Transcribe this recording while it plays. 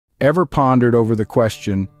Ever pondered over the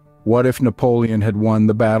question, what if Napoleon had won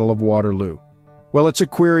the Battle of Waterloo? Well, it's a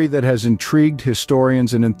query that has intrigued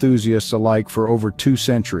historians and enthusiasts alike for over 2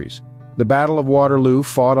 centuries. The Battle of Waterloo,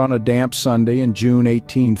 fought on a damp Sunday in June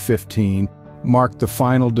 1815, marked the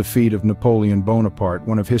final defeat of Napoleon Bonaparte,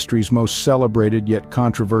 one of history's most celebrated yet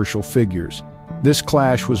controversial figures. This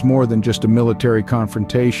clash was more than just a military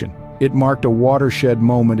confrontation. It marked a watershed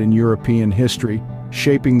moment in European history,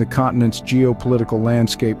 shaping the continent's geopolitical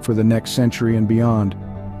landscape for the next century and beyond.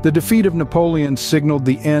 The defeat of Napoleon signaled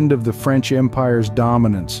the end of the French Empire's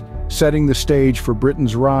dominance, setting the stage for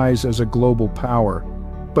Britain's rise as a global power.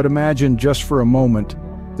 But imagine just for a moment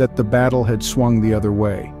that the battle had swung the other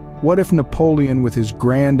way. What if Napoleon, with his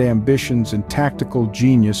grand ambitions and tactical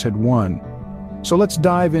genius, had won? So let's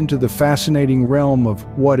dive into the fascinating realm of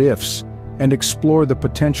what-ifs and explore the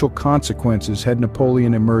potential consequences had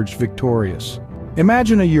Napoleon emerged victorious.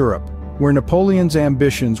 Imagine a Europe where Napoleon's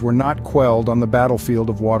ambitions were not quelled on the battlefield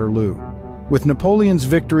of Waterloo. With Napoleon's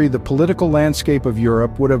victory, the political landscape of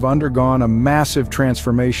Europe would have undergone a massive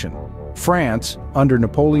transformation. France, under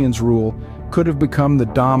Napoleon's rule, could have become the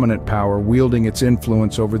dominant power, wielding its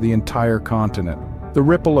influence over the entire continent. The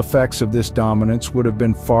ripple effects of this dominance would have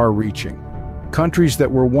been far-reaching. Countries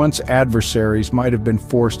that were once adversaries might have been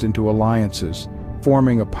forced into alliances,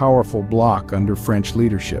 forming a powerful bloc under French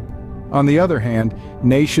leadership. On the other hand,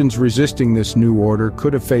 nations resisting this new order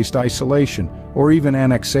could have faced isolation or even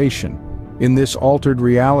annexation. In this altered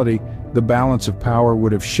reality, the balance of power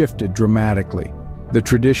would have shifted dramatically. The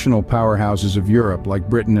traditional powerhouses of Europe, like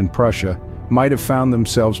Britain and Prussia, might have found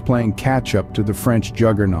themselves playing catch-up to the French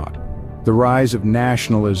juggernaut. The rise of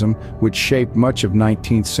nationalism, which shaped much of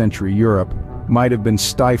 19th century Europe, might have been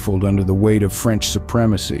stifled under the weight of French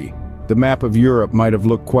supremacy. The map of Europe might have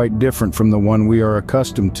looked quite different from the one we are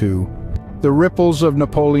accustomed to. The ripples of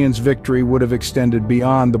Napoleon's victory would have extended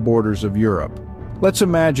beyond the borders of Europe. Let's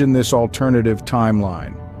imagine this alternative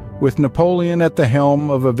timeline. With Napoleon at the helm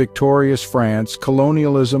of a victorious France,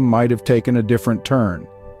 colonialism might have taken a different turn.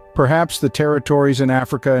 Perhaps the territories in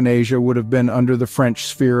Africa and Asia would have been under the French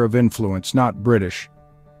sphere of influence, not British.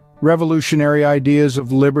 Revolutionary ideas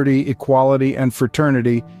of liberty, equality, and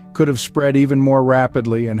fraternity could have spread even more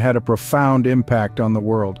rapidly and had a profound impact on the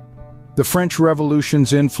world. The French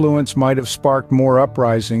Revolution's influence might have sparked more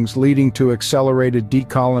uprisings, leading to accelerated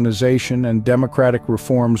decolonization and democratic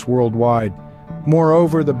reforms worldwide.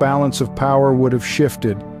 Moreover, the balance of power would have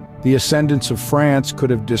shifted. The ascendance of France could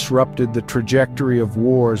have disrupted the trajectory of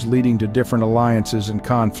wars, leading to different alliances and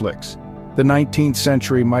conflicts. The 19th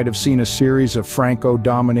century might have seen a series of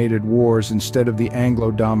Franco-dominated wars instead of the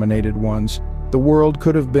Anglo-dominated ones. The world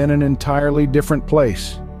could have been an entirely different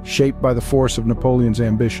place, shaped by the force of Napoleon's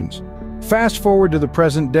ambitions. Fast forward to the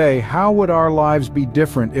present day, how would our lives be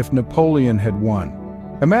different if Napoleon had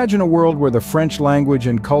won? Imagine a world where the French language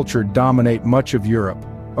and culture dominate much of Europe,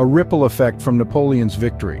 a ripple effect from Napoleon's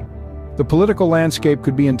victory. The political landscape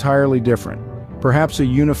could be entirely different, perhaps a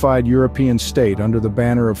unified European state under the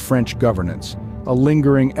banner of French governance, a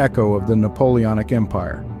lingering echo of the Napoleonic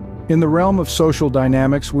Empire. In the realm of social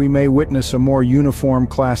dynamics, we may witness a more uniform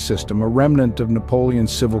class system, a remnant of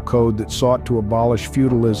Napoleon's civil code that sought to abolish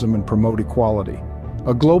feudalism and promote equality.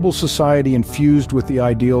 A global society infused with the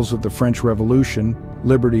ideals of the French Revolution,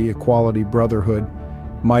 liberty, equality, brotherhood,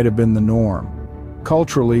 might have been the norm.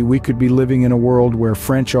 Culturally, we could be living in a world where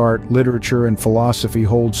French art, literature, and philosophy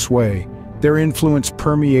hold sway, their influence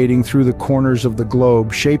permeating through the corners of the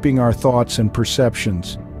globe, shaping our thoughts and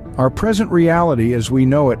perceptions. Our present reality as we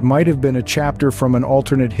know it might have been a chapter from an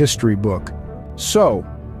alternate history book. So,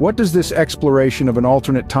 what does this exploration of an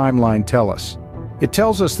alternate timeline tell us? It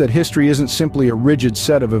tells us that history isn't simply a rigid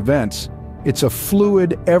set of events. It's a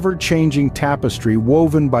fluid, ever-changing tapestry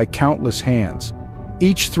woven by countless hands.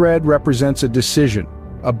 Each thread represents a decision,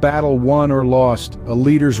 a battle won or lost, a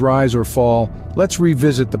leader's rise or fall. Let's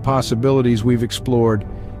revisit the possibilities we've explored.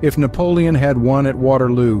 If Napoleon had won at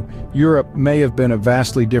Waterloo, Europe may have been a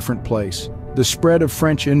vastly different place. The spread of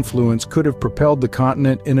French influence could have propelled the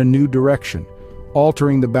continent in a new direction,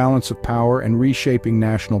 altering the balance of power and reshaping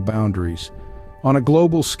national boundaries. On a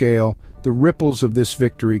global scale, the ripples of this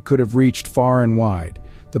victory could have reached far and wide.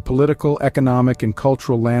 The political, economic, and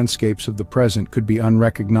cultural landscapes of the present could be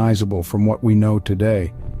unrecognizable from what we know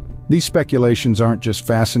today. These speculations aren't just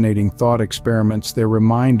fascinating thought experiments, they're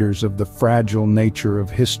reminders of the fragile nature of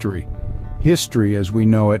history. History, as we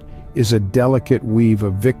know it, is a delicate weave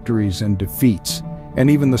of victories and defeats, and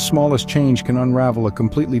even the smallest change can unravel a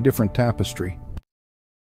completely different tapestry.